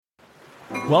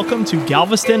Welcome to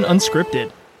Galveston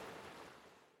Unscripted.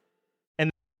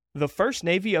 And the first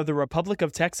Navy of the Republic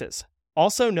of Texas,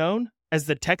 also known as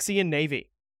the Texian Navy.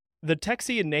 The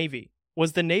Texian Navy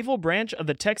was the naval branch of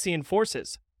the Texian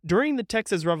forces during the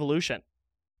Texas Revolution.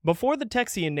 Before the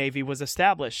Texian Navy was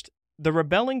established, the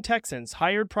rebelling Texans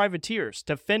hired privateers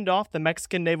to fend off the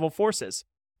Mexican naval forces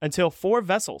until 4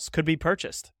 vessels could be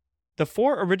purchased. The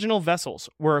 4 original vessels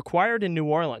were acquired in New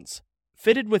Orleans,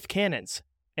 fitted with cannons,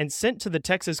 and sent to the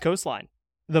Texas coastline.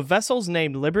 The vessels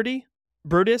named Liberty,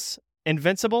 Brutus,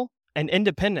 Invincible, and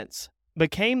Independence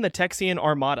became the Texian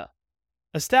Armada.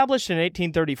 Established in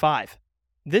 1835,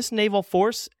 this naval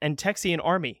force and Texian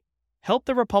army helped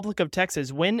the Republic of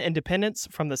Texas win independence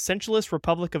from the Centralist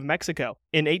Republic of Mexico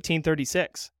in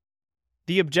 1836.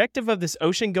 The objective of this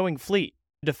ocean-going fleet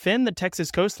was to defend the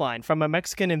Texas coastline from a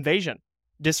Mexican invasion,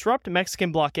 disrupt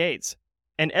Mexican blockades,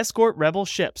 and escort rebel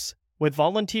ships with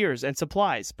volunteers and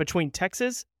supplies between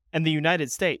Texas and the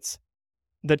United States.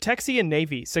 The Texian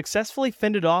Navy successfully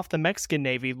fended off the Mexican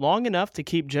Navy long enough to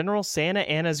keep General Santa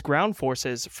Anna's ground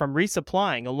forces from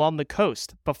resupplying along the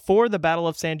coast before the Battle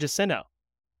of San Jacinto.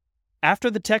 After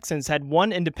the Texans had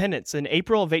won independence in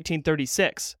April of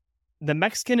 1836, the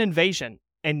Mexican invasion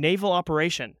and naval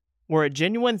operation were a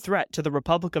genuine threat to the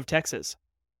Republic of Texas.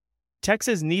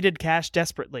 Texas needed cash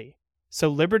desperately, so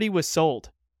Liberty was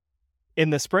sold. In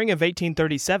the spring of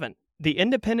 1837, the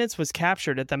Independence was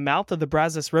captured at the mouth of the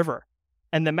Brazos River,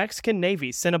 and the Mexican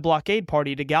Navy sent a blockade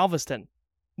party to Galveston.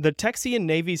 The Texian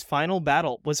Navy's final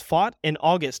battle was fought in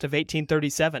August of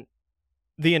 1837.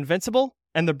 The Invincible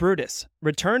and the Brutus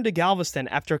returned to Galveston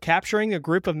after capturing a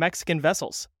group of Mexican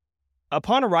vessels.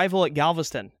 Upon arrival at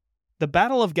Galveston, the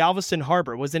Battle of Galveston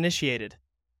Harbor was initiated.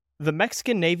 The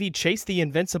Mexican Navy chased the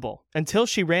Invincible until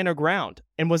she ran aground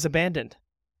and was abandoned.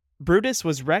 Brutus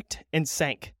was wrecked and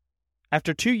sank.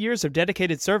 After 2 years of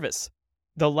dedicated service,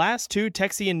 the last 2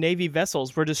 Texian Navy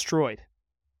vessels were destroyed.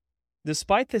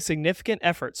 Despite the significant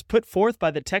efforts put forth by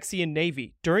the Texian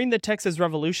Navy during the Texas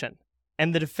Revolution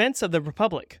and the defense of the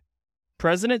Republic,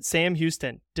 President Sam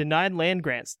Houston denied land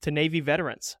grants to Navy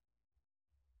veterans.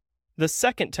 The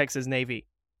Second Texas Navy,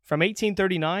 from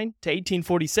 1839 to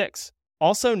 1846,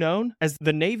 also known as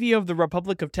the Navy of the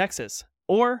Republic of Texas,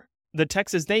 or the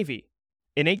Texas Navy.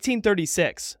 In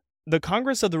 1836, the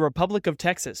Congress of the Republic of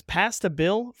Texas passed a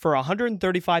bill for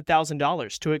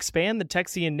 $135,000 to expand the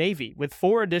Texian Navy with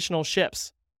 4 additional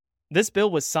ships. This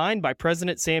bill was signed by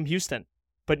President Sam Houston,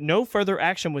 but no further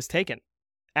action was taken.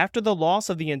 After the loss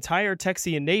of the entire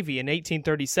Texian Navy in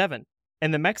 1837,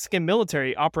 and the Mexican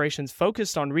military operations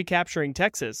focused on recapturing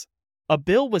Texas, a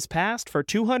bill was passed for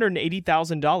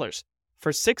 $280,000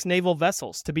 for 6 naval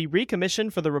vessels to be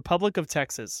recommissioned for the Republic of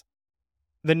Texas.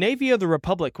 The Navy of the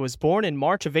Republic was born in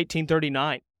March of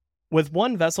 1839, with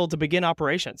 1 vessel to begin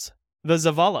operations, the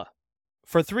Zavala.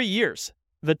 For 3 years,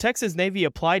 the Texas Navy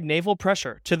applied naval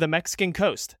pressure to the Mexican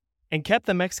coast and kept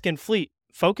the Mexican fleet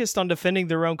focused on defending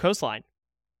their own coastline.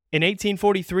 In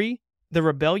 1843, the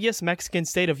rebellious Mexican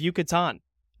state of Yucatan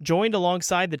joined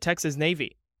alongside the Texas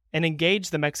Navy and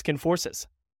engaged the Mexican forces.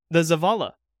 The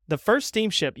Zavala, the first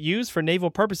steamship used for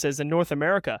naval purposes in North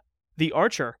America, the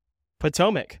Archer,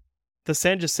 Potomac, the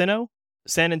San Jacinto,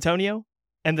 San Antonio,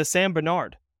 and the San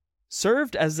Bernard,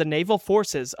 served as the naval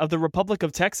forces of the Republic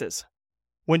of Texas.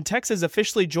 When Texas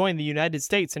officially joined the United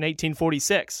States in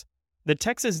 1846, the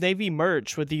Texas Navy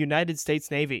merged with the United States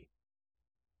Navy.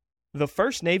 The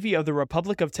First Navy of the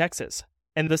Republic of Texas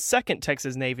and the Second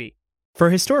Texas Navy. For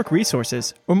historic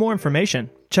resources or more information,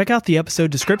 check out the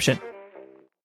episode description.